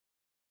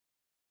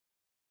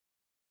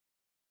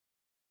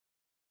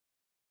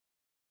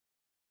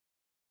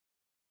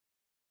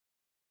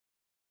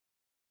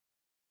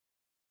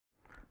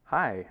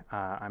Hi,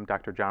 I'm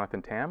Dr.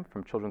 Jonathan Tam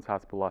from Children's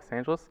Hospital Los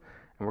Angeles,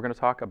 and we're going to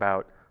talk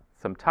about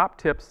some top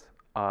tips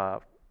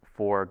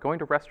for going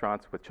to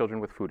restaurants with children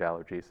with food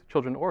allergies,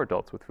 children or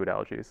adults with food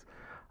allergies.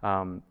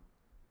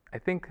 I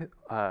think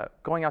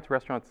going out to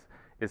restaurants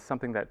is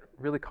something that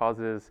really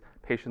causes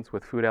patients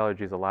with food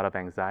allergies a lot of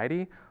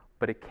anxiety,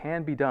 but it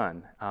can be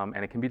done,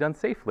 and it can be done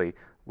safely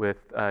with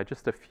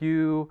just a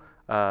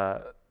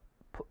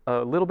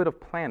little bit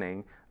of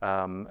planning.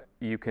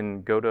 You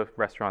can go to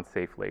restaurants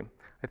safely.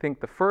 I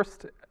think the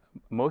first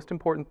most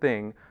important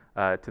thing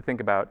to think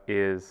about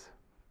is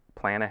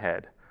plan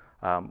ahead.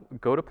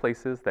 Go to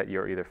places that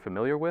you're either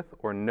familiar with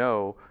or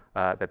know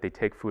that they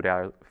take food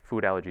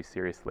allergies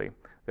seriously.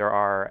 There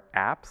are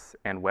apps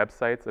and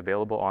websites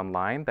available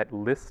online that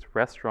list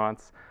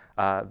restaurants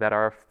that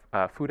are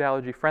food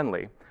allergy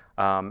friendly.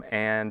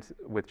 And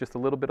with just a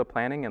little bit of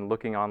planning and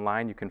looking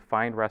online, you can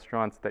find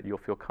restaurants that you'll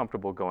feel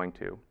comfortable going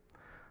to.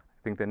 I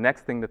think the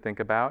next thing to think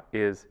about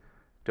is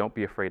don't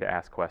be afraid to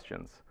ask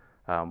questions.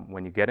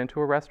 When you get into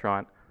a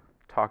restaurant,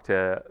 talk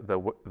to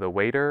the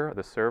waiter,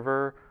 the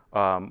server,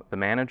 the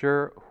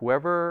manager,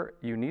 whoever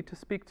you need to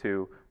speak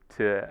to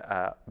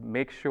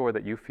make sure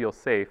that you feel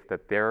safe,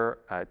 that they're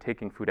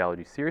taking food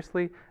allergies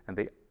seriously and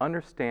they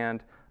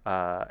understand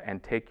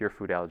and take your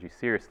food allergies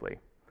seriously.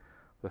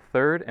 The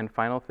third and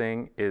final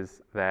thing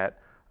is that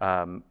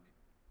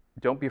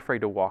don't be afraid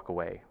to walk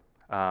away.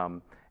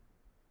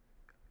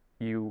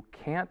 You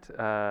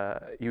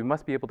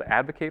must be able to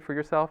advocate for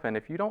yourself, and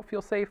if you don't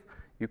feel safe,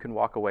 you can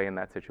walk away in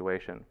that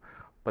situation.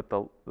 But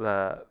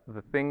the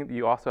thing that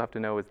you also have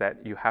to know is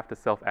that you have to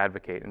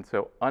self-advocate, and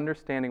so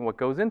understanding what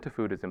goes into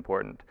food is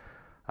important.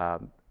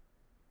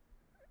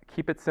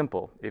 Keep it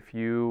simple. If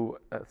you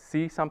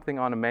see something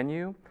on a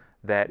menu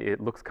that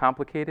it looks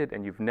complicated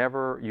and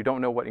you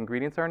don't know what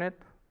ingredients are in it,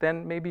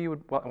 then maybe you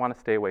would want to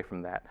stay away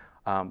from that.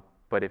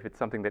 But if it's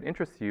something that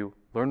interests you,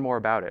 learn more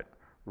about it.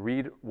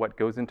 Read what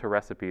goes into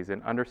recipes,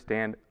 and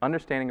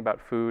understanding about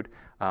food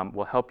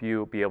will help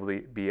you be able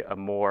to be a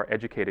more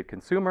educated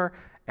consumer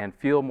and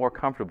feel more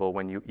comfortable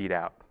when you eat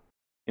out.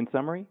 In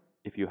summary,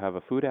 if you have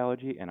a food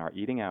allergy and are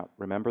eating out,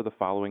 remember the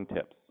following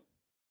tips.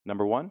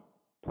 Number 1,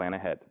 plan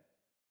ahead.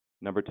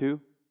 Number 2,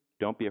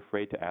 don't be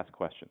afraid to ask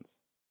questions.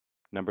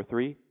 Number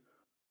 3,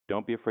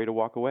 don't be afraid to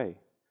walk away.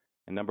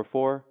 And number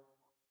 4,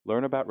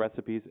 learn about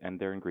recipes and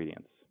their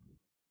ingredients.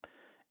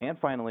 And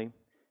finally,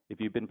 if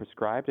you've been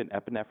prescribed an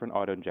epinephrine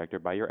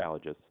autoinjector by your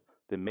allergist,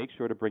 then make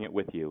sure to bring it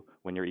with you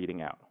when you're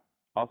eating out.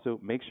 Also,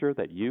 make sure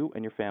that you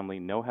and your family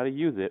know how to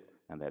use it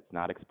and that it's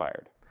not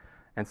expired.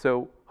 And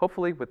so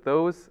hopefully with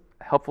those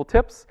helpful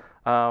tips,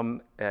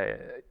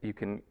 you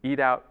can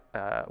eat out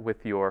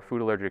with your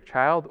food allergic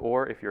child,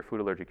 or if you're food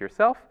allergic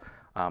yourself.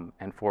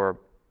 And for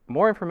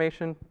more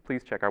information,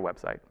 please check our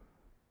website.